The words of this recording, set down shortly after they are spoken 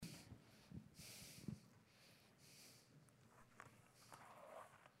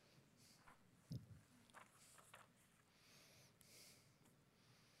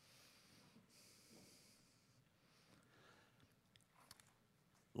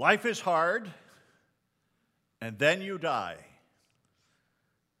Life is hard, and then you die.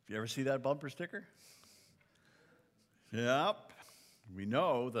 Have you ever see that bumper sticker? Yep. We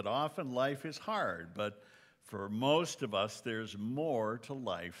know that often life is hard, but for most of us, there's more to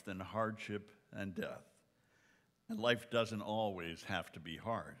life than hardship and death. And life doesn't always have to be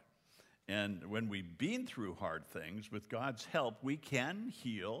hard. And when we've been through hard things, with God's help, we can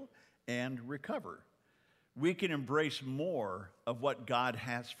heal and recover. We can embrace more of what God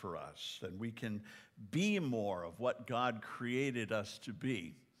has for us, and we can be more of what God created us to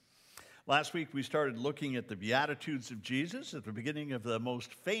be. Last week, we started looking at the Beatitudes of Jesus at the beginning of the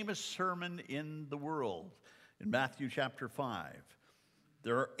most famous sermon in the world, in Matthew chapter 5.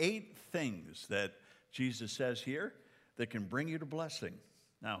 There are 8 things that Jesus says here that can bring you to blessing.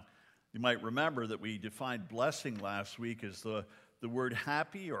 Now, you might remember that we defined blessing last week as the word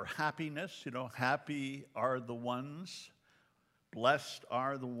happy or happiness. You know, happy are the ones, blessed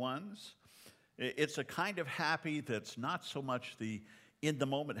are the ones. It's a kind of happy that's not so much the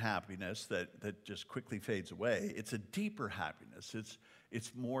in-the-moment happiness that just quickly fades away. It's a deeper happiness.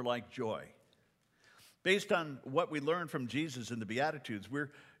 It's more like joy. Based on what we learned from Jesus in the Beatitudes,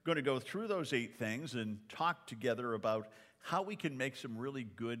 we're going to go through those 8 things and talk together about how we can make some really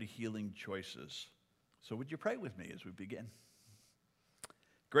good healing choices. So would you pray with me as we begin?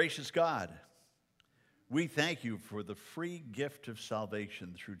 Gracious God, we thank you for the free gift of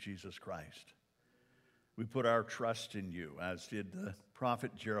salvation through Jesus Christ. We put our trust in you, as did the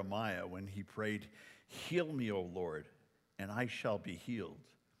prophet Jeremiah when he prayed, "Heal me, O Lord, and I shall be healed.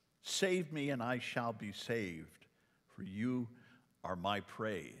 Save me, and I shall be saved, for you are my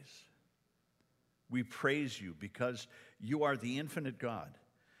praise." We praise you because you are the infinite God,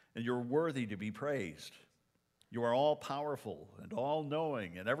 and you're worthy to be praised. You are all-powerful and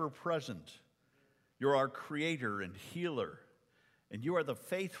all-knowing and ever-present. You're our creator and healer, and you are the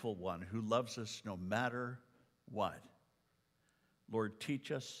faithful one who loves us no matter what. Lord, teach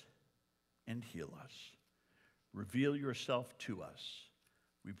us and heal us. Reveal yourself to us.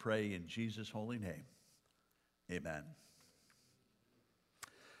 We pray in Jesus' holy name. Amen.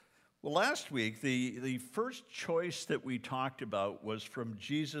 Well, last week, the first choice that we talked about was from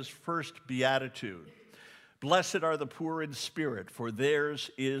Jesus' first beatitude. Blessed are the poor in spirit, for theirs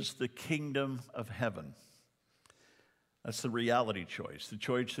is the kingdom of heaven. That's the reality choice. The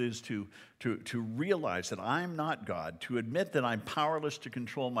choice is to realize that I'm not God, to admit that I'm powerless to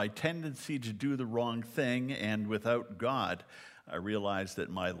control my tendency to do the wrong thing, and without God, I realize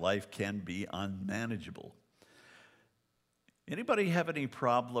that my life can be unmanageable. Anybody have any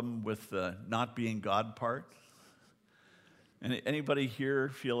problem with the not being God part? Anybody here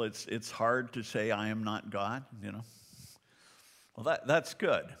feel it's hard to say I am not God? You know. Well, that's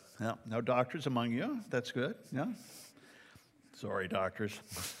good. No doctors among you. That's good. Yeah. Sorry, doctors.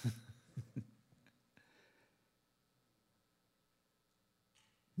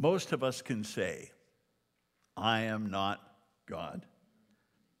 Most of us can say, I am not God.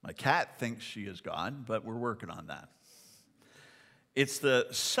 My cat thinks she is God, but we're working on that. It's the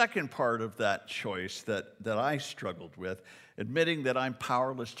second part of that choice that I struggled with, admitting that I'm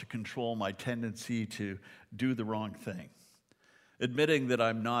powerless to control my tendency to do the wrong thing, admitting that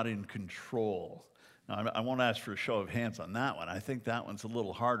I'm not in control. Now, I won't ask for a show of hands on that one. I think that one's a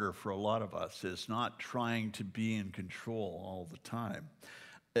little harder for a lot of us, is not trying to be in control all the time.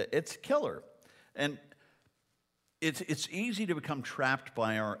 It's a killer. And it's easy to become trapped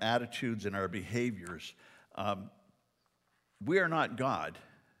by our attitudes and our behaviors. We are not God,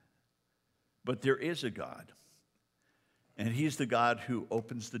 but there is a God. And he's the God who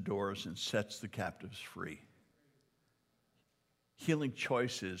opens the doors and sets the captives free. Healing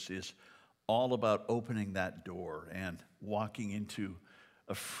choices is all about opening that door and walking into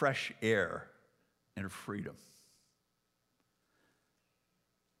a fresh air and freedom.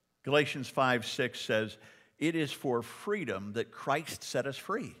 Galatians 5:6 says, "It is for freedom that Christ set us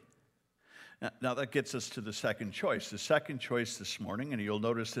free." Now that gets us to the second choice. The second choice this morning, and you'll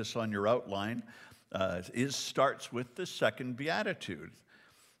notice this on your outline, starts with the second beatitude.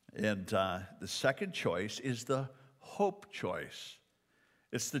 And the second choice is the hope choice.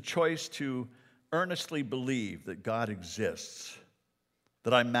 It's the choice to earnestly believe that God exists,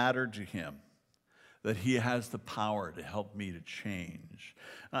 that I matter to him, that he has the power to help me to change.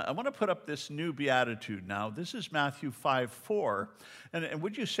 I want to put up this new beatitude now. This is Matthew 5:4. And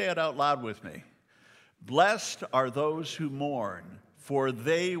would you say it out loud with me? Blessed are those who mourn, for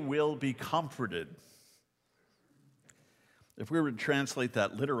they will be comforted. If we were to translate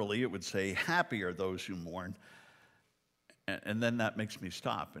that literally, it would say, happy are those who mourn. And then that makes me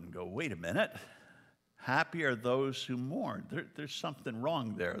stop and go, wait a minute. Happy are those who mourn. There's something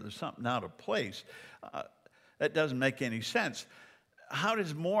wrong there. There's something out of place. That doesn't make any sense. How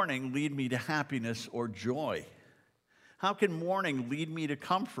does mourning lead me to happiness or joy? How can mourning lead me to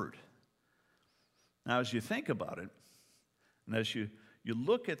comfort? Now, as you think about it, and as you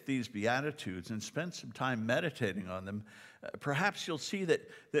look at these Beatitudes and spend some time meditating on them, perhaps you'll see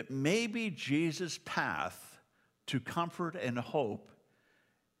that maybe Jesus' path to comfort and hope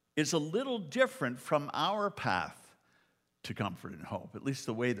is a little different from our path to comfort and hope, at least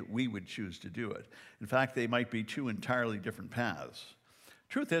the way that we would choose to do it. In fact, they might be two entirely different paths.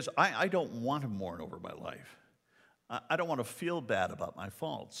 Truth is, I don't want to mourn over my life. I don't want to feel bad about my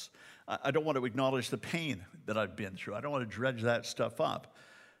faults. I don't want to acknowledge the pain that I've been through. I don't want to dredge that stuff up.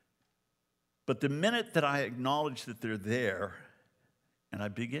 But the minute that I acknowledge that they're there and I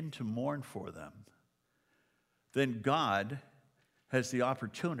begin to mourn for them, then God has the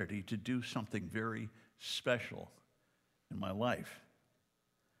opportunity to do something very special in my life.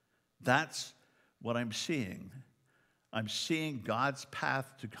 That's what I'm seeing. I'm seeing God's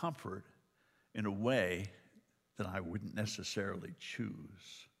path to comfort in a way that I wouldn't necessarily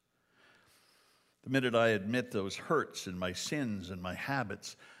choose. The minute I admit those hurts and my sins and my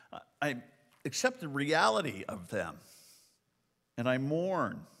habits, I accept the reality of them, and I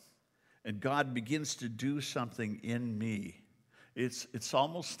mourn, and God begins to do something in me. It's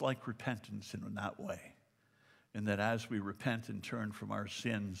almost like repentance in that way, in that as we repent and turn from our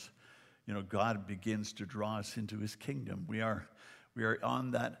sins, God begins to draw us into his kingdom. We are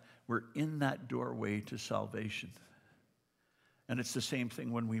we're in that doorway to salvation. And it's the same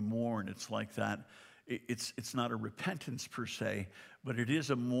thing when we mourn. It's like that. It's not a repentance per se, but it is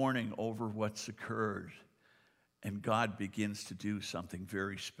a mourning over what's occurred. And God begins to do something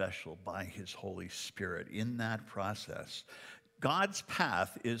very special by his Holy Spirit in that process. God's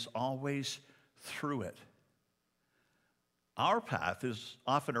path is always through it. Our path is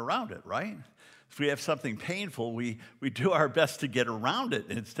often around it, right? If we have something painful, we do our best to get around it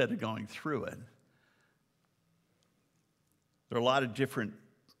instead of going through it. There are a lot of different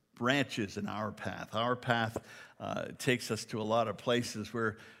branches in our path. Our path takes us to a lot of places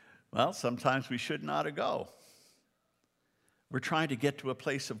where, well, sometimes we should not go. We're trying to get to a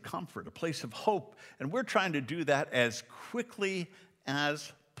place of comfort, a place of hope, and we're trying to do that as quickly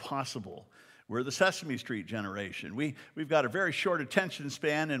as possible. We're the Sesame Street generation. We've got a very short attention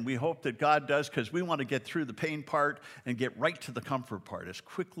span, and we hope that God does, because we want to get through the pain part and get right to the comfort part as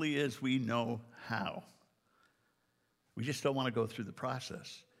quickly as we know how. We just don't want to go through the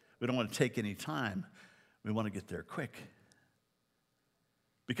process. We don't want to take any time. We want to get there quick.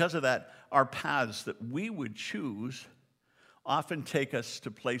 Because of that, our paths that we would choose often take us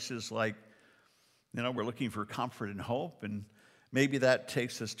to places like, we're looking for comfort and hope, and maybe that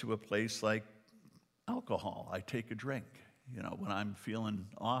takes us to a place like alcohol. I take a drink. When I'm feeling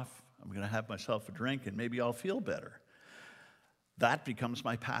off, I'm going to have myself a drink, and maybe I'll feel better. That becomes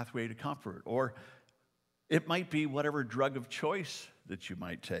my pathway to comfort. Or it might be whatever drug of choice that you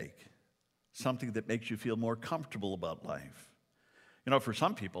might take, something that makes you feel more comfortable about life. For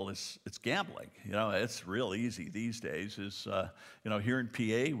some people, it's gambling. It's real easy these days. Here in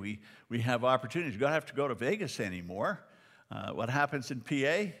PA, we have opportunities. You don't have to go to Vegas anymore. What happens in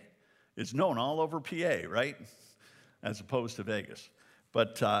PA is known all over PA, right? As opposed to Vegas.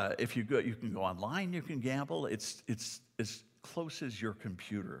 But if you can go online, you can gamble. It's as close as your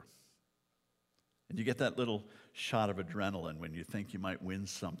computer. And you get that little shot of adrenaline when you think you might win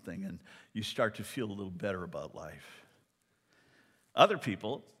something, and you start to feel a little better about life. Other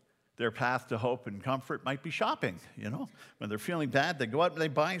people, their path to hope and comfort might be shopping, When they're feeling bad, they go out and they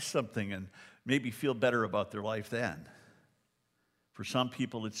buy something and maybe feel better about their life then. For some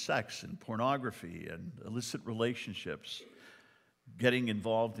people, it's sex and pornography and illicit relationships, getting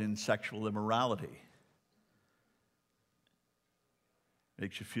involved in sexual immorality.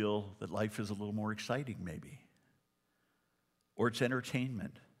 Makes you feel that life is a little more exciting, maybe. Or it's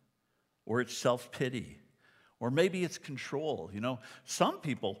entertainment. Or it's self-pity. Or maybe it's control. Some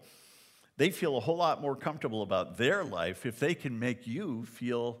people, they feel a whole lot more comfortable about their life if they can make you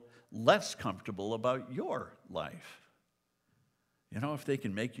feel less comfortable about your life. If they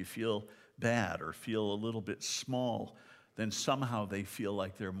can make you feel bad or feel a little bit small, then somehow they feel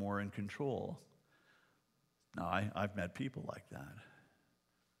like they're more in control. Now, I've met people like that.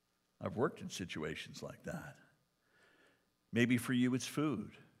 I've worked in situations like that. Maybe for you it's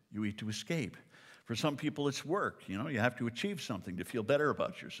food. You eat to escape. For some people it's work. You have to achieve something to feel better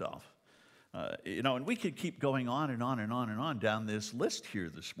about yourself. And we could keep going on and on and on and on down this list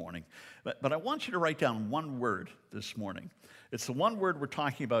here this morning. But I want you to write down one word this morning. It's the one word we're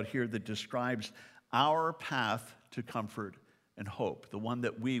talking about here that describes our path to comfort and hope, the one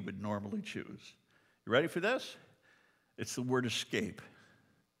that we would normally choose. You ready for this? It's the word escape.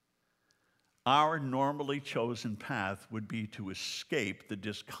 Our normally chosen path would be to escape the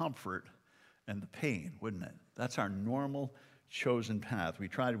discomfort and the pain, wouldn't it? That's our normal chosen path. We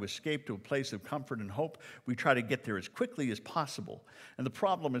try to escape to a place of comfort and hope. We try to get there as quickly as possible. And the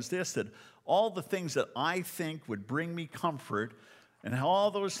problem is this, that all the things that I think would bring me comfort and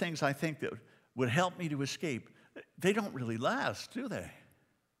all those things I think that would help me to escape, they don't really last, do they?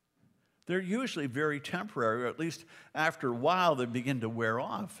 They're usually very temporary, or at least after a while they begin to wear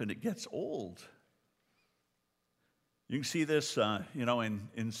off and it gets old. You can see this,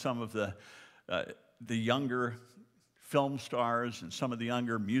 in some of the younger film stars and some of the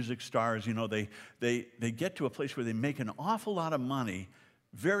younger music stars. They get to a place where they make an awful lot of money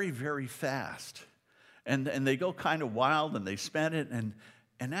very, very fast. And they go kind of wild and they spend it,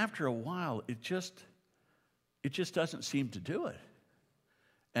 and after a while, it just doesn't seem to do it.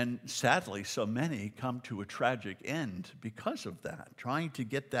 And sadly, so many come to a tragic end because of that, trying to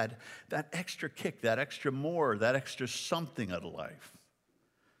get that extra kick, that extra more, that extra something out of life.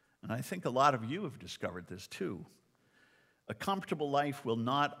 And I think a lot of you have discovered this too. A comfortable life will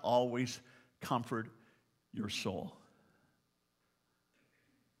not always comfort your soul.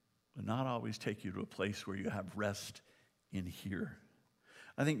 Will not always take you to a place where you have rest in here.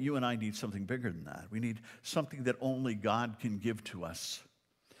 I think you and I need something bigger than that. We need something that only God can give to us.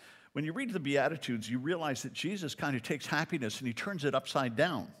 When you read the Beatitudes, you realize that Jesus kind of takes happiness and he turns it upside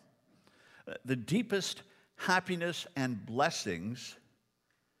down. The deepest happiness and blessings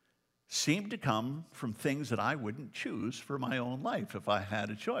seem to come from things that I wouldn't choose for my own life if I had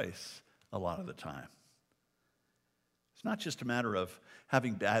a choice a lot of the time. It's not just a matter of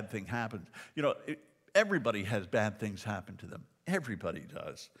having bad things happen. Everybody has bad things happen to them. Everybody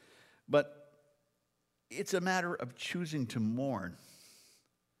does. But it's a matter of choosing to mourn.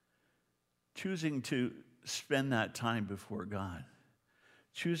 Choosing to spend that time before God.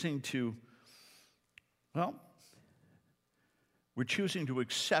 Choosing to, we're choosing to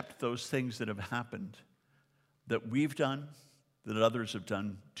accept those things that have happened, that we've done, that others have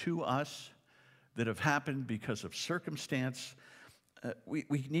done to us, that have happened because of circumstance. We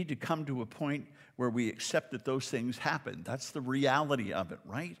need to come to a point where we accept that those things happen. That's the reality of it,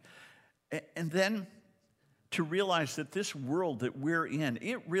 right? And then to realize that this world that we're in,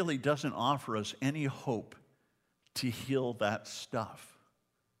 it really doesn't offer us any hope to heal that stuff.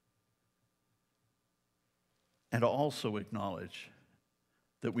 And to also acknowledge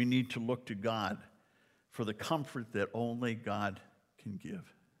that we need to look to God for the comfort that only God can give.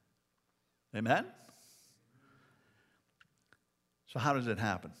 Amen? So how does it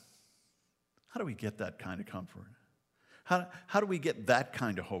happen? How do we get that kind of comfort? How do we get that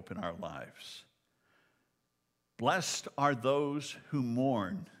kind of hope in our lives? Blessed are those who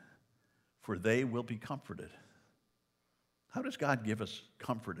mourn, for they will be comforted. How does God give us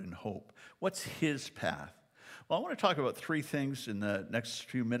comfort and hope? What's his path? Well, I want to talk about three things in the next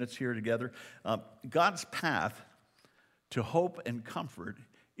few minutes here together. God's path to hope and comfort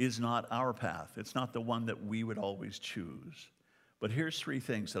is not our path. It's not the one that we would always choose. But here's three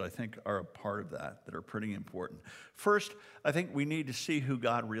things that I think are a part of that are pretty important. First, I think we need to see who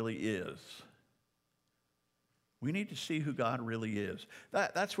God really is. We need to see who God really is.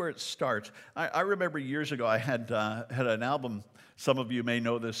 That's where it starts. I remember years ago I had an album. Some of you may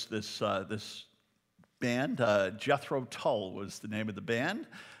know this band. Jethro Tull was the name of the band.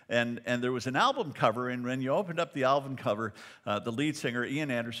 And there was an album cover, and when you opened up the album cover, the lead singer, Ian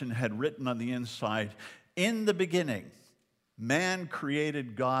Anderson, had written on the inside, "In the beginning, man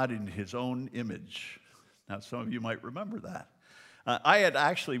created God in his own image." Now, some of you might remember that. I had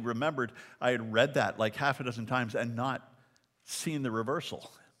actually remembered, I had read that like half a dozen times and not seen the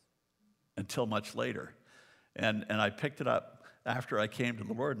reversal until much later. And I picked it up after I came to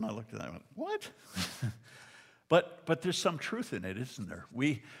the Lord, and I looked at that and I went, what? But there's some truth in it, isn't there?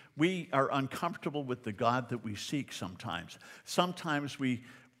 We are uncomfortable with the God that we seek sometimes. Sometimes we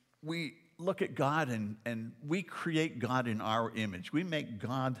look at God and we create God in our image. We make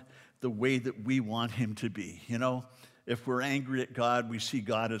God the way that we want him to be, If we're angry at God, we see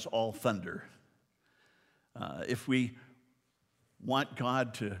God as all thunder. If we want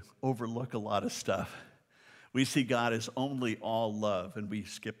God to overlook a lot of stuff, we see God as only all love, and we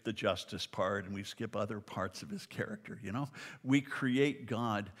skip the justice part, and we skip other parts of his character, We create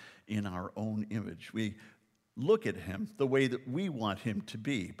God in our own image. We look at him the way that we want him to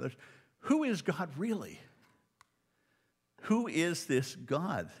be. But who is God really? Who is this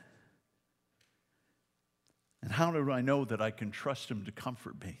God? And how do I know that I can trust him to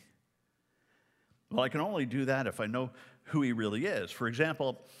comfort me? Well, I can only do that if I know who he really is. For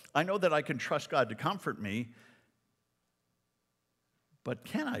example, I know that I can trust God to comfort me, but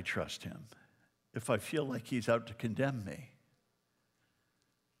can I trust him if I feel like he's out to condemn me?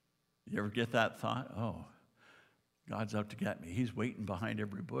 You ever get that thought? Oh, God's out to get me. He's waiting behind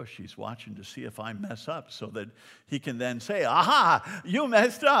every bush. He's watching to see if I mess up so that he can then say, aha, you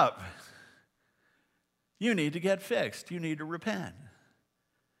messed up. You need to get fixed. You need to repent.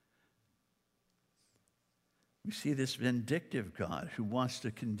 We see this vindictive God who wants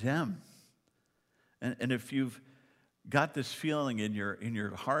to condemn. And if you've got this feeling in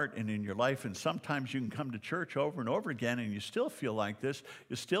your heart and in your life, and sometimes you can come to church over and over again and you still feel like this,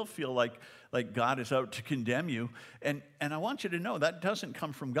 you still feel like God is out to condemn you, and I want you to know that doesn't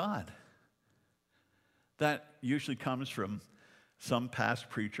come from God. That usually comes from some past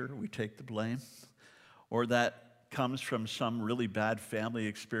preacher, we take the blame, or that comes from some really bad family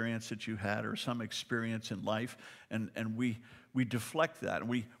experience that you had or some experience in life, and we deflect that, and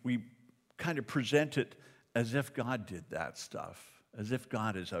we kind of present it as if God did that stuff, as if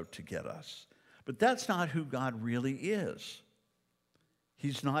God is out to get us. But that's not who God really is.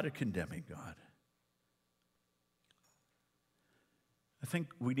 He's not a condemning God. I think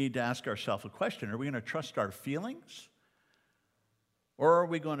we need to ask ourselves a question. Are we going to trust our feelings? Or are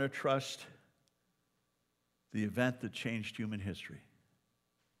we going to trust the event that changed human history?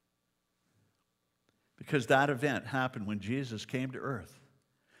 Because that event happened when Jesus came to earth.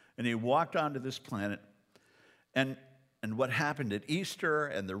 And he walked onto this planet. And what happened at Easter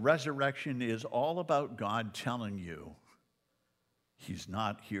and the resurrection is all about God telling you he's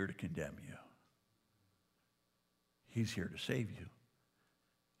not here to condemn you. He's here to save you.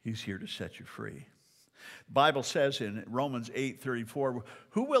 He's here to set you free. The Bible says in Romans 8:34,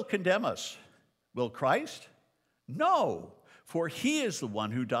 who will condemn us? Will Christ? No, for he is the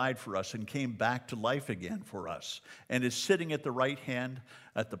one who died for us and came back to life again for us and is sitting at the right hand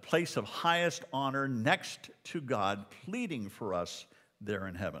at the place of highest honor next to God, pleading for us there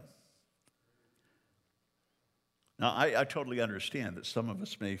in heaven. Now, I totally understand that some of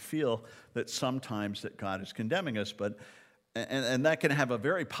us may feel that sometimes that God is condemning us, but and that can have a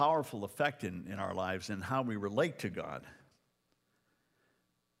very powerful effect in our lives and how we relate to God.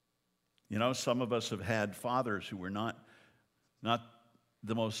 You know, some of us have had fathers who were not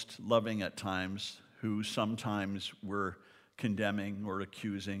the most loving at times, who sometimes were condemning or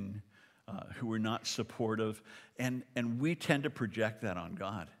accusing, who were not supportive, and we tend to project that on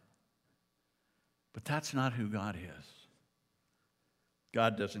God. But that's not who God is.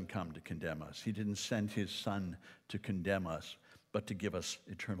 God doesn't come to condemn us. He didn't send his Son to condemn us, but to give us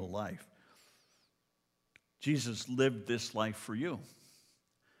eternal life. Jesus lived this life for you.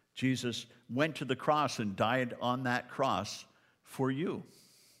 Jesus went to the cross and died on that cross for you.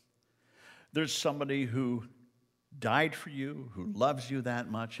 There's somebody who died for you, who loves you that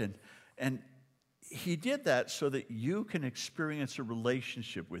much, and he did that so that you can experience a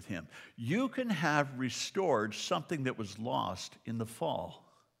relationship with him. You can have restored something that was lost in the fall.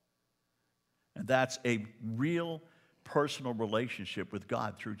 And that's a real personal relationship with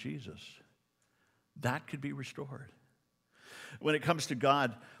God through Jesus. That could be restored. When it comes to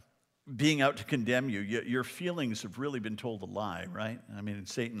God being out to condemn you, your feelings have really been told a lie, right? I mean,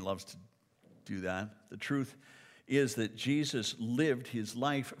 Satan loves to do that. The truth is that Jesus lived his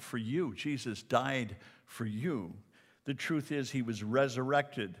life for you. Jesus died for you. The truth is he was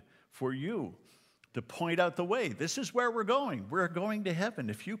resurrected for you to point out the way. This is where we're going. We're going to heaven.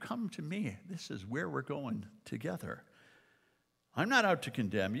 If you come to me, this is where we're going together. I'm not out to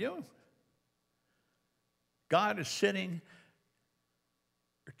condemn you. God is sitting,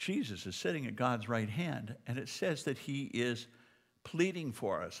 or Jesus is sitting at God's right hand, and it says that he is pleading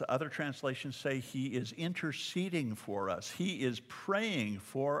for us. Other translations say he is interceding for us. He is praying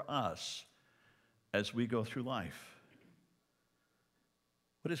for us as we go through life.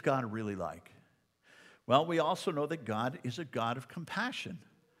 What is God really like? Well, we also know that God is a God of compassion.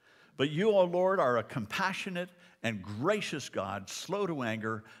 But you, O Lord, are a compassionate and gracious God, slow to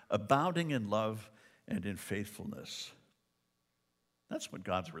anger, abounding in love and in faithfulness. That's what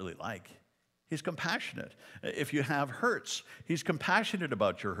God's really like. He's compassionate. If you have hurts, he's compassionate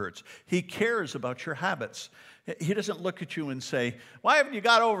about your hurts. He cares about your habits. He doesn't look at you and say, why haven't you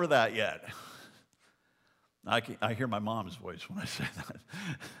got over that yet? I hear my mom's voice when I say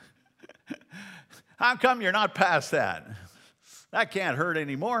that. How come you're not past that? That can't hurt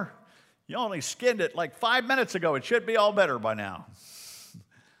anymore. You only skinned it like 5 minutes ago. It should be all better by now.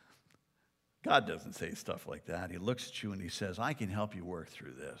 God doesn't say stuff like that. He looks at you and he says, I can help you work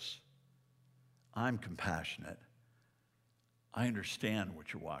through this. I'm compassionate. I understand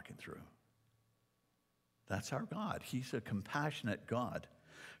what you're walking through. That's our God. He's a compassionate God.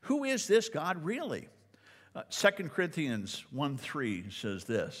 Who is this God really? 2 Corinthians 1:3 says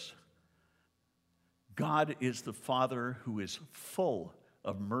this: God is the Father who is full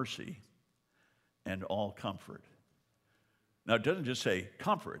of mercy and all comfort. Now, it doesn't just say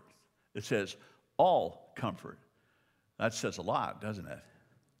comfort. It says all comfort. That says a lot, doesn't it?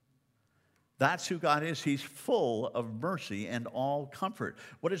 That's who God is. He's full of mercy and all comfort.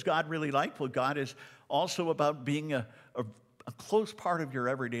 What is God really like? Well, God is also about being a close part of your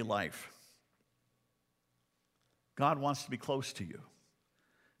everyday life. God wants to be close to you.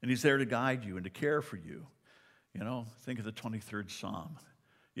 And he's there to guide you and to care for you. You know, think of the 23rd Psalm.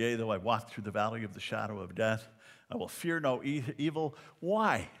 Yea, though I walk through the valley of the shadow of death, I will fear no evil.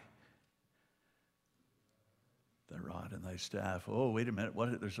 Why? Thy rod and thy staff. Oh, wait a minute.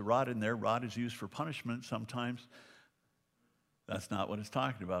 There's a rod in there. Rod is used for punishment sometimes. That's not what it's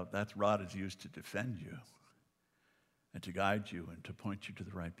talking about. That rod is used to defend you and to guide you and to point you to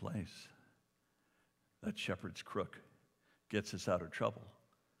the right place. That shepherd's crook gets us out of trouble.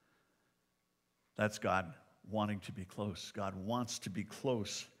 That's God wanting to be close. God wants to be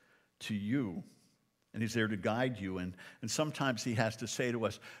close to you. And he's there to guide you. And sometimes he has to say to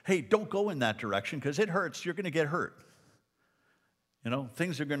us, hey, don't go in that direction because it hurts. You're going to get hurt. You know,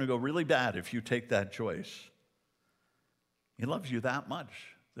 things are going to go really bad if you take that choice. He loves you that much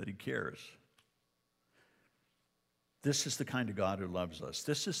that he cares. This is the kind of God who loves us.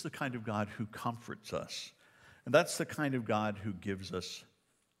 This is the kind of God who comforts us. And that's the kind of God who gives us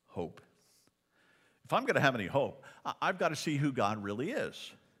hope. If I'm going to have any hope, I've got to see who God really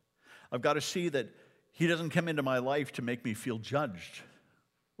is. I've got to see that he doesn't come into my life to make me feel judged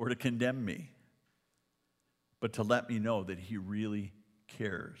or to condemn me, but to let me know that he really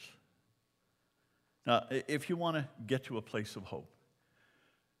cares. Now, if you want to get to a place of hope,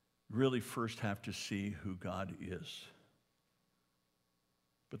 you really first have to see who God is.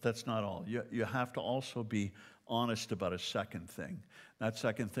 But that's not all. You have to also be honest about a second thing. That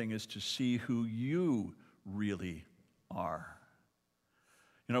second thing is to see who you really are.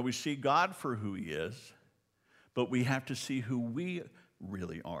 You know, we see God for who he is, but we have to see who we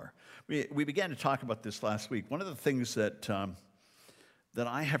really are. We began to talk about this last week. One of the things that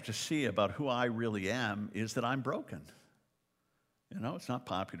I have to see about who I really am is that I'm broken. You know, it's not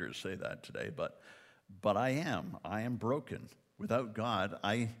popular to say that today, but I am. I am broken. Without God,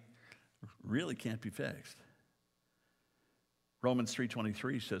 I really can't be fixed. Romans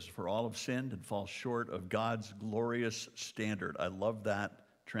 3:23 says, for all have sinned and fall short of God's glorious standard. I love that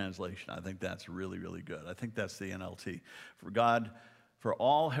translation. I think that's really, really good. I think that's the NLT. For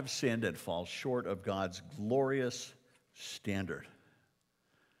all have sinned and fall short of God's glorious standard.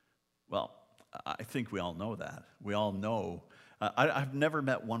 Well, I think we all know that. We all know. I've never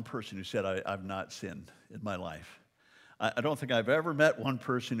met one person who said, I've not sinned in my life. I don't think I've ever met one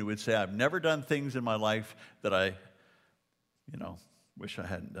person who would say, I've never done things in my life that I, wish I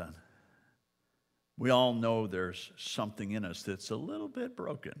hadn't done. We all know there's something in us that's a little bit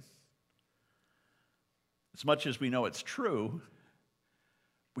broken. As much as we know it's true,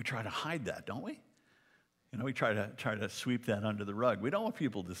 we try to hide that, don't we? We try to sweep that under the rug. We don't want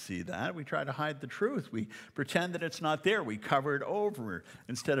people to see that. We try to hide the truth. We pretend that it's not there. We cover it over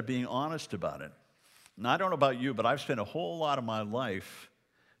instead of being honest about it. And I don't know about you, but I've spent a whole lot of my life,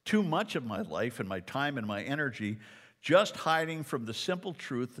 too much of my life and my time and my energy, just hiding from the simple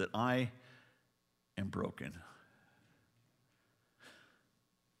truth that I am broken.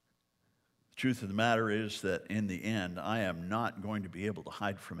 The truth of the matter is that in the end, I am not going to be able to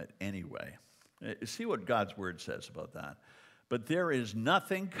hide from it anyway. See what God's word says about that. But there is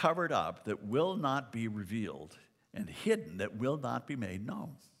nothing covered up that will not be revealed, and hidden that will not be made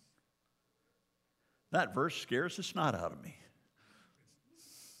known. That verse scares the snot out of me.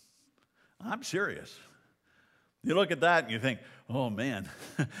 I'm serious. You look at that and you think, oh man,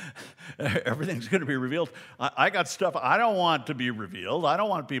 everything's going to be revealed. I got stuff I don't want to be revealed. I don't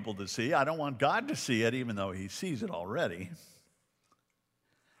want people to see. I don't want God to see it, even though he sees it already.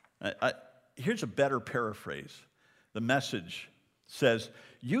 Here's a better paraphrase. The Message says,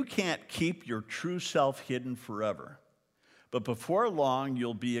 you can't keep your true self hidden forever, but before long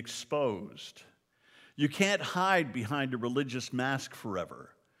you'll be exposed. You can't hide behind a religious mask forever.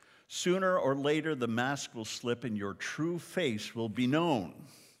 Sooner or later, the mask will slip and your true face will be known.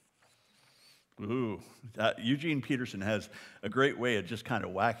 Ooh, Eugene Peterson has a great way of just kind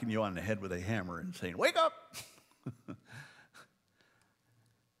of whacking you on the head with a hammer and saying, wake up!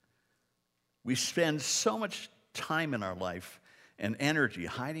 We spend so much time in our life and energy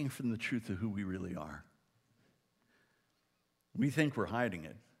hiding from the truth of who we really are. We think we're hiding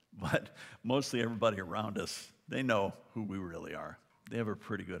it, But mostly everybody around us, they know who we really are. They have a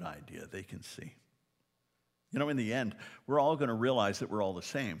pretty good idea. They can see. You know, in the end, we're all going to realize that we're all the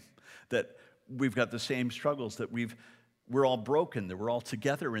same, that we've got the same struggles, that we're all broken, that we're all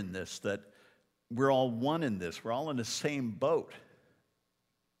together in this, that we're all one in this. We're all in the same boat.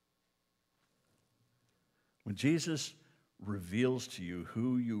 When Jesus reveals to you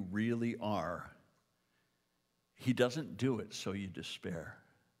who you really are, he doesn't do it so you despair.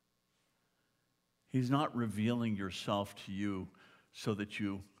 He's not revealing yourself to you so that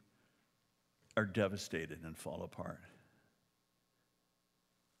you are devastated and fall apart.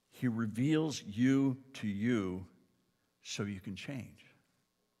 He reveals you to you so you can change.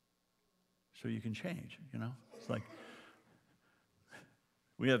 So you can change, you know? It's like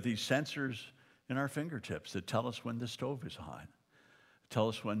we have these sensors in our fingertips that tell us when the stove is hot, tell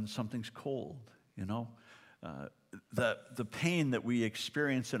us when something's cold, you know? The pain that we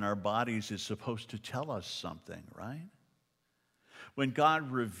experience in our bodies is supposed to tell us something, right? When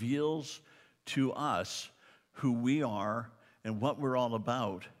God reveals to us who we are and what we're all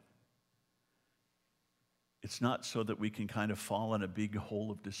about, it's not so that we can kind of fall in a big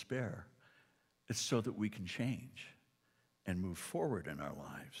hole of despair. It's so that we can change and move forward in our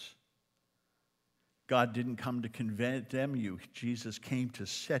lives. God didn't come to condemn you. Jesus came to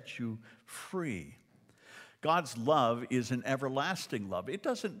set you free. God's love is an everlasting love. It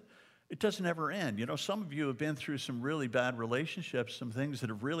doesn't ever end. You know, some of you have been through some really bad relationships, some things that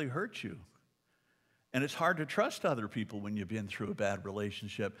have really hurt you. And it's hard to trust other people when you've been through a bad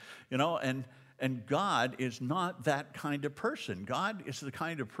relationship, you know, and God is not that kind of person. God is the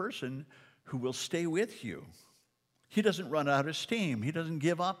kind of person who will stay with you. He doesn't run out of steam. He doesn't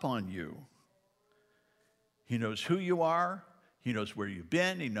give up on you. He knows who you are. He knows where you've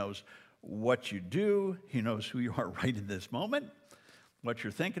been. He knows what you do. He knows who you are right in this moment, what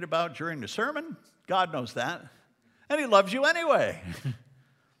you're thinking about during the sermon. God knows that. And he loves you anyway.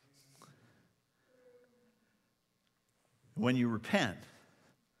 When you repent,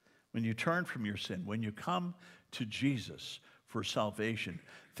 when you turn from your sin, when you come to Jesus for salvation,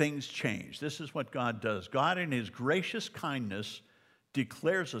 things change. This is what God does. God, in his gracious kindness,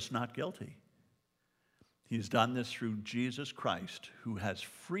 declares us not guilty. He's done this through Jesus Christ, who has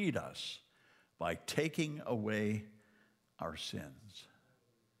freed us by taking away our sins.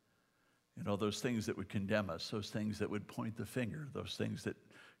 You know, those things that would condemn us, those things that would point the finger, those things that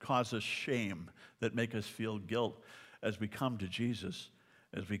cause us shame, that make us feel guilt. As we come to Jesus,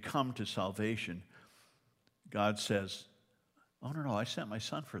 as we come to salvation, God says, oh, no, I sent my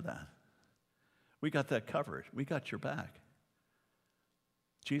son for that. We got that covered. We got your back.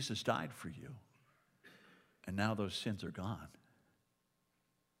 Jesus died for you. And now those sins are gone.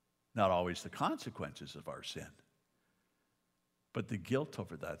 Not always the consequences of our sin, but the guilt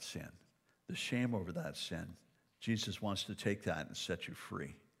over that sin, the shame over that sin. Jesus wants to take that and set you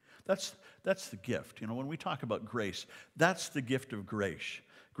free. That's the gift. You know, when we talk about grace, that's the gift of grace.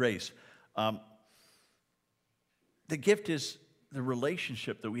 The gift is the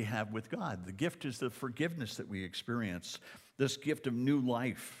relationship that we have with God. The gift is the forgiveness that we experience, this gift of new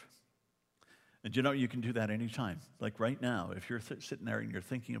life. And you know, you can do that anytime. Like right now, if you're sitting there and you're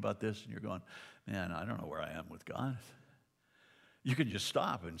thinking about this and you're going, man, I don't know where I am with God. You can just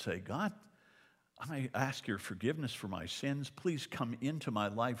stop and say, God, I ask your forgiveness for my sins. Please come into my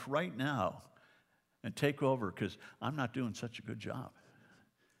life right now and take over, because I'm not doing such a good job.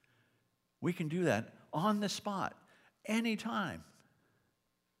 We can do that on the spot, anytime.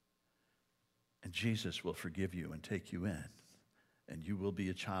 And Jesus will forgive you and take you in, and you will be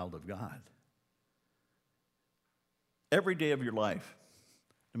a child of God. Every day of your life,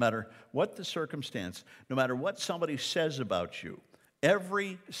 no matter what the circumstance, no matter what somebody says about you,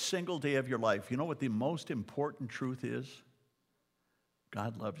 every single day of your life, you know what the most important truth is?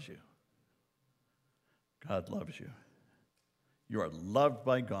 God loves you. God loves you. You are loved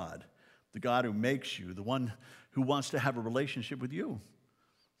by God, the God who makes you, the one who wants to have a relationship with you.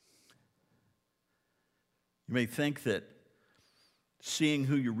 You may think that seeing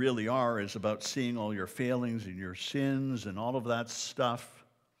who you really are is about seeing all your failings and your sins and all of that stuff,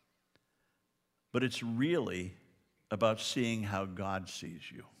 but it's really about seeing how God sees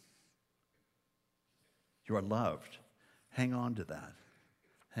you. You are loved. Hang on to that.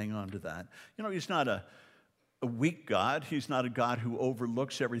 Hang on to that. You know, he's not a weak God. He's not a God who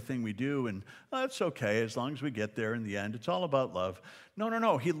overlooks everything we do and, oh, it's okay as long as we get there in the end. It's all about love.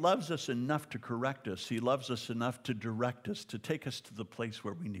 No. He loves us enough to correct us. He loves us enough to direct us, to take us to the place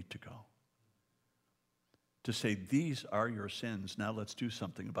where we need to go. To say, these are your sins. Now let's do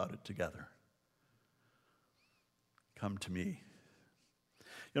something about it together. Come to me.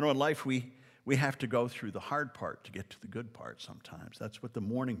 You know, in life, we have to go through the hard part to get to the good part sometimes. That's what the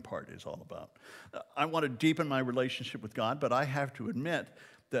mourning part is all about. I want to deepen my relationship with God, but I have to admit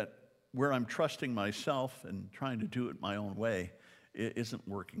that where I'm trusting myself and trying to do it my own way, it isn't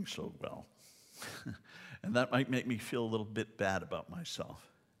working so well. And that might make me feel a little bit bad about myself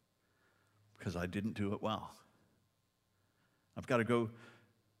because I didn't do it well. I've got to go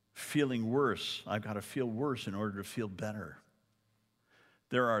feeling worse. I've got to feel worse in order to feel better.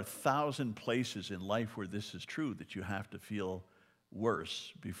 There are 1,000 places in life where this is true, that you have to feel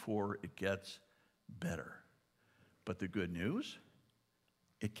worse before it gets better. But the good news,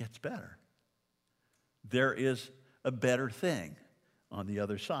 it gets better. There is a better thing on the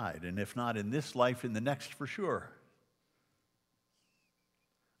other side, and if not in this life, in the next for sure.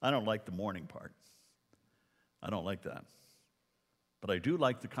 I don't like the mourning part. I don't like that. But I do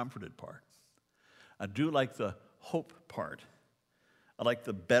like the comforted part. I do like the hope part. I like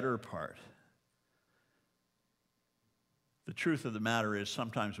the better part. The truth of the matter is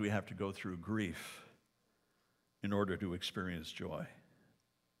sometimes we have to go through grief in order to experience joy.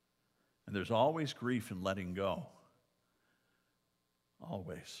 And there's always grief in letting go.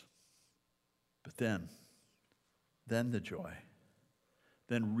 Always. But then the joy.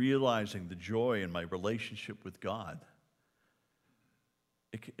 Then realizing the joy in my relationship with God.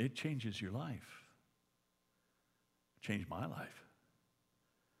 It changes your life. It changed my life.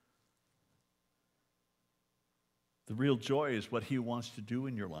 The real joy is what He wants to do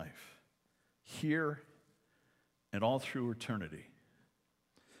in your life, here and all through eternity.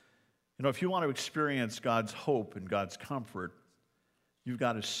 You know, if you want to experience God's hope and God's comfort, you've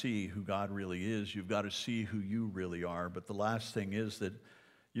got to see who God really is. You've got to see who you really are. But the last thing is that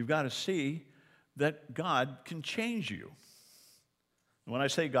you've got to see that God can change you. When I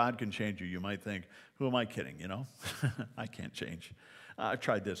say God can change you, you might think, who am I kidding, you know? I can't change. I've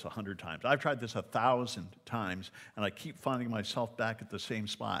tried this 100 times. I've tried this 1,000 times, and I keep finding myself back at the same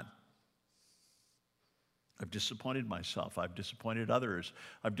spot. I've disappointed myself. I've disappointed others.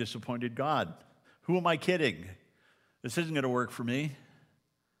 I've disappointed God. Who am I kidding? This isn't going to work for me.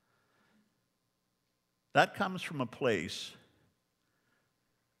 That comes from a place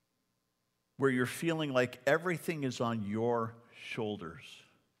where you're feeling like everything is on your shoulders,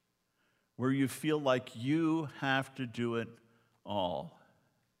 where you feel like you have to do it all.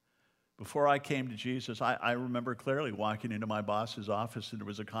 Before I came to Jesus, I remember clearly walking into my boss's office, and there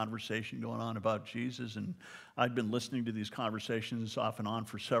was a conversation going on about Jesus, and I'd been listening to these conversations off and on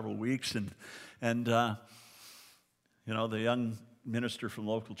for several weeks, and you know, the young minister from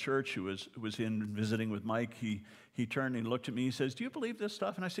local church who was in visiting with Mike, he turned and he looked at me, he says, "Do you believe this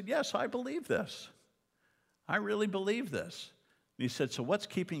stuff?" And I said, "Yes, I believe this. I really believe this." And he said, "So what's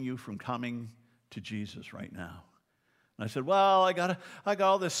keeping you from coming to Jesus right now?" And I said, "Well, I got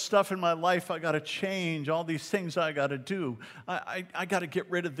all this stuff in my life I got to change, all these things I got to do. I got to get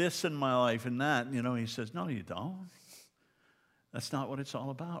rid of this in my life and that." You know, he says, "No, you don't. That's not what it's all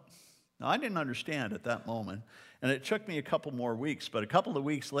about." Now, I didn't understand at that moment, and it took me a couple more weeks, but a couple of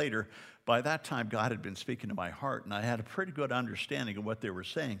weeks later, by that time, God had been speaking to my heart, and I had a pretty good understanding of what they were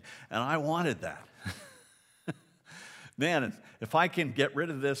saying, and I wanted that. Man, if I can get rid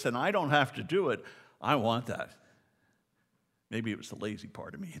of this and I don't have to do it, I want that. Maybe it was the lazy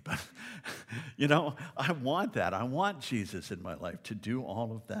part of me, but, you know, I want that. I want Jesus in my life to do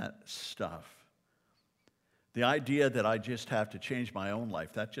all of that stuff. The idea that I just have to change my own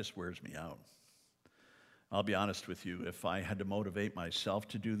life, that just wears me out. I'll be honest with you, if I had to motivate myself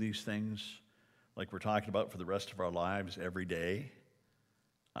to do these things, like we're talking about for the rest of our lives every day,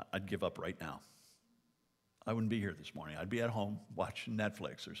 I'd give up right now. I wouldn't be here this morning. I'd be at home watching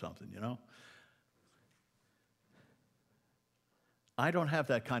Netflix or something, you know? I don't have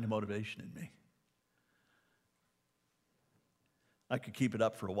that kind of motivation in me. I could keep it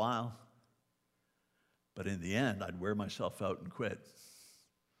up for a while, but in the end, I'd wear myself out and quit.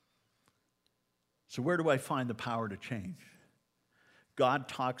 So where do I find the power to change? God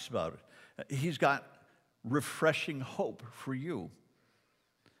talks about it. He's got refreshing hope for you.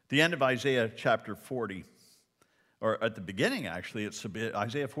 The end of Isaiah chapter 40, or at the beginning, actually,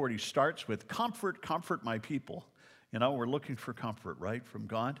 Isaiah 40 starts with, "Comfort, comfort my people." You know, we're looking for comfort, right, from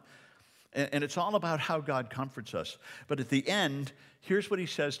God. And it's all about how God comforts us. But at the end, here's what he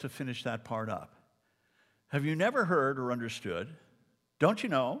says to finish that part up. "Have you never heard or understood? Don't you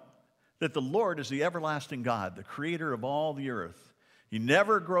know that the Lord is the everlasting God, the creator of all the earth? He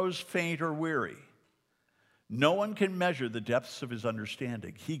never grows faint or weary. No one can measure the depths of his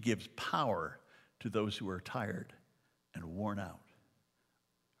understanding. He gives power to those who are tired and worn out."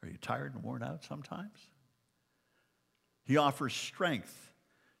 Are you tired and worn out sometimes? He offers strength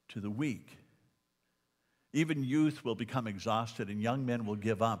to the weak. Even youth will become exhausted and young men will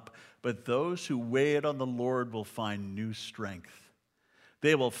give up, but those who wait on the Lord will find new strength.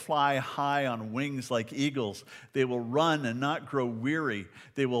 They will fly high on wings like eagles. They will run and not grow weary.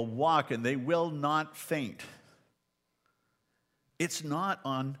 They will walk and they will not faint. It's not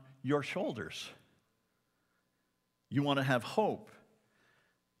on your shoulders. You want to have hope.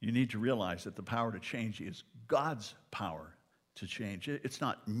 You need to realize that the power to change is God's power to change. It's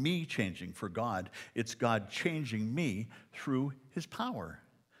not me changing for God. It's God changing me through his power.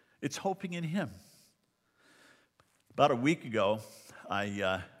 It's hoping in him. About a week ago,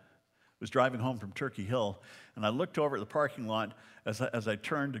 I was driving home from Turkey Hill, and I looked over at the parking lot as I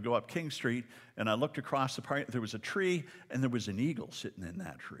turned to go up King Street, and I looked across the park. There was a tree, and there was an eagle sitting in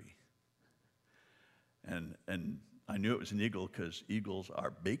that tree. And I knew it was an eagle because eagles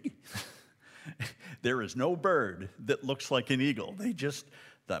are big. There is no bird that looks like an eagle.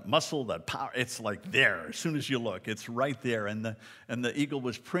 That muscle, that power, it's like there. As soon as you look, it's right there. And the eagle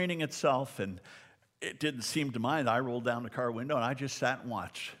was preening itself, and it didn't seem to mind. I rolled down the car window, and I just sat and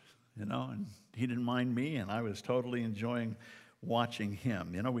watched, and he didn't mind me, and I was totally enjoying watching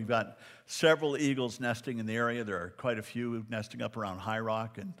him. We've got several eagles nesting in the area. There are quite a few nesting up around High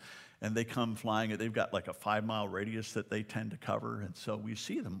Rock, and they come flying. They've got like a 5-mile radius that they tend to cover, and so we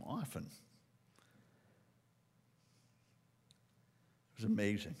see them often. It was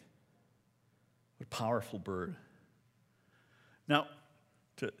amazing. What a powerful bird. Now,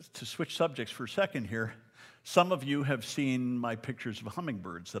 to switch subjects for a second here, some of you have seen my pictures of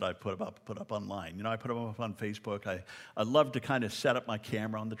hummingbirds that I put up online. I put them up on Facebook. I love to kind of set up my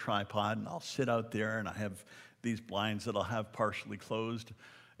camera on the tripod, and I'll sit out there, and I have these blinds that I'll have partially closed,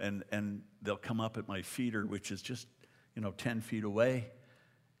 and they'll come up at my feeder, which is just 10 feet away,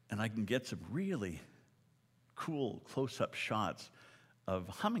 and I can get some really cool close-up shots of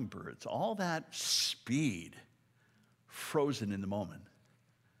hummingbirds. All that speed frozen in the moment.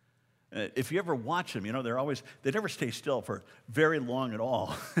 If you ever watch them, they never stay still for very long at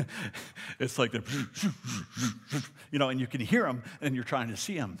all. It's like they're, and you can hear them, and you're trying to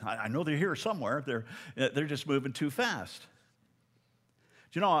see them. I know they're here somewhere. They're just moving too fast.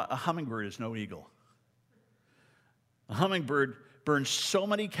 Do you know a hummingbird is no eagle? A hummingbird burns so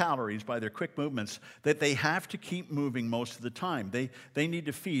many calories by their quick movements that they have to keep moving most of the time. They need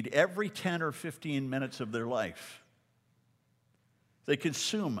to feed every 10 or 15 minutes of their life. They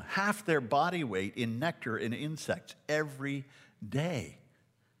consume half their body weight in nectar and insects every day.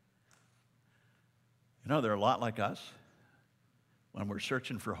 They're a lot like us. When we're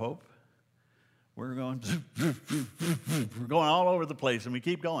searching for hope, we're going all over the place, and we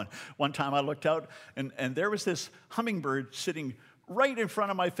keep going. One time I looked out, and there was this hummingbird sitting right in front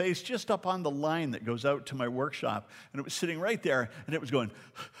of my face, just up on the line that goes out to my workshop, and it was sitting right there, and it was going...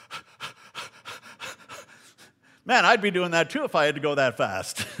 Man, I'd be doing that too if I had to go that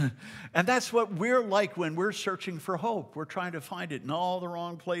fast. And that's what we're like when we're searching for hope. We're trying to find it in all the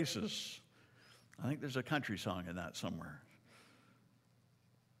wrong places. I think there's a country song in that somewhere.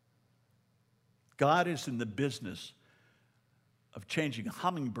 God is in the business of changing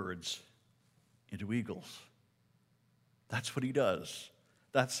hummingbirds into eagles. That's what he does.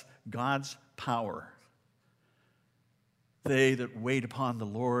 That's God's power. They that wait upon the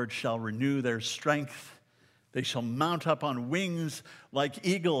Lord shall renew their strength. They shall mount up on wings like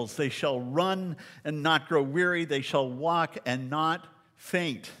eagles. They shall run and not grow weary. They shall walk and not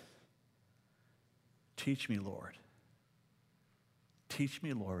faint. Teach me, Lord. Teach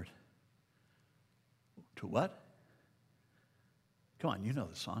me, Lord. To what? Come on, you know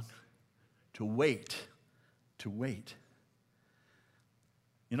the song. To wait. To wait.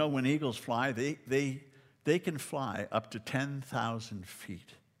 When eagles fly, they can fly up to 10,000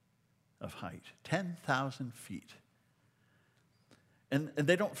 feet. Of height, 10,000 feet. And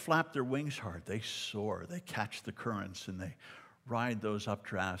they don't flap their wings hard. They soar. They catch the currents, and they ride those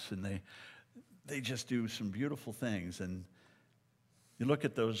updrafts, and they just do some beautiful things. And you look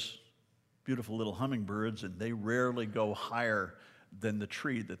at those beautiful little hummingbirds, and they rarely go higher than the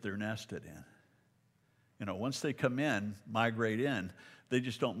tree that they're nested in. Once they come in, migrate in, they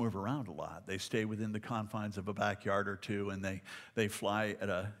just don't move around a lot. They stay within the confines of a backyard or two, and they fly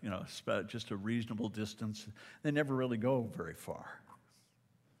at just a reasonable distance. They never really go very far.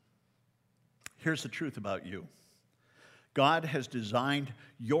 Here's the truth about you. God has designed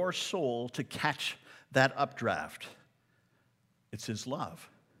your soul to catch that updraft. It's his love.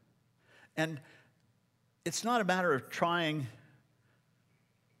 And it's not a matter of trying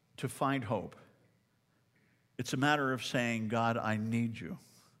to find hope. It's a matter of saying, God, I need you.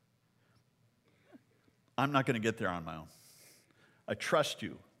 I'm not going to get there on my own. I trust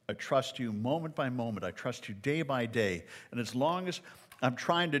you. I trust you moment by moment. I trust you day by day. And as long as I'm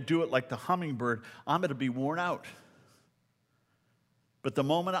trying to do it like the hummingbird, I'm going to be worn out. But the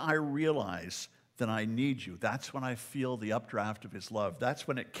moment I realize that I need you, that's when I feel the updraft of his love. That's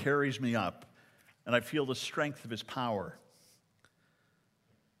when it carries me up, and I feel the strength of his power.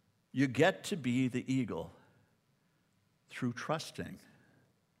 You get to be the eagle through trusting.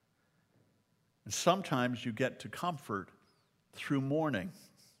 And sometimes you get to comfort through mourning.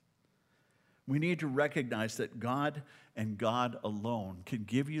 We need to recognize that God and God alone can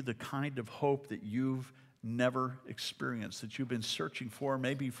give you the kind of hope that you've never experienced, that you've been searching for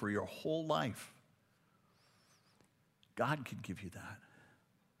maybe for your whole life. God can give you that.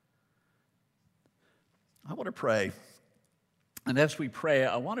 I want to pray. And as we pray,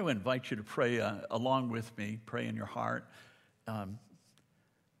 I want to invite you to pray along with me, pray in your heart.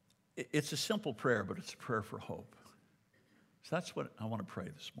 It's a simple prayer, but it's a prayer for hope. So that's what I want to pray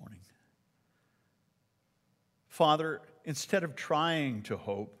this morning. Father, instead of trying to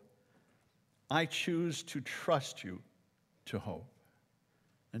hope, I choose to trust you to hope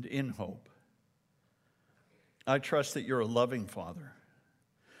and in hope. I trust that you're a loving Father.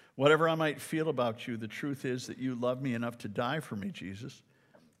 Whatever I might feel about you, the truth is that you love me enough to die for me, Jesus.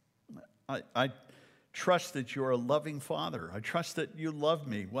 I trust that you're a loving Father. I trust that you love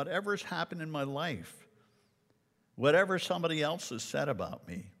me. Whatever's happened in my life, whatever somebody else has said about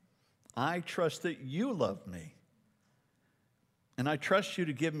me, I trust that you love me. And I trust you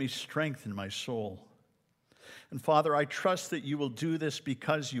to give me strength in my soul. And Father, I trust that you will do this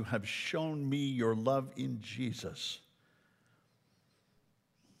because you have shown me your love in Jesus.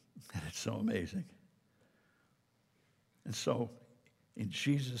 And it's so amazing. And so, in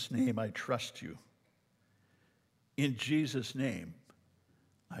Jesus' name, I trust you. In Jesus' name,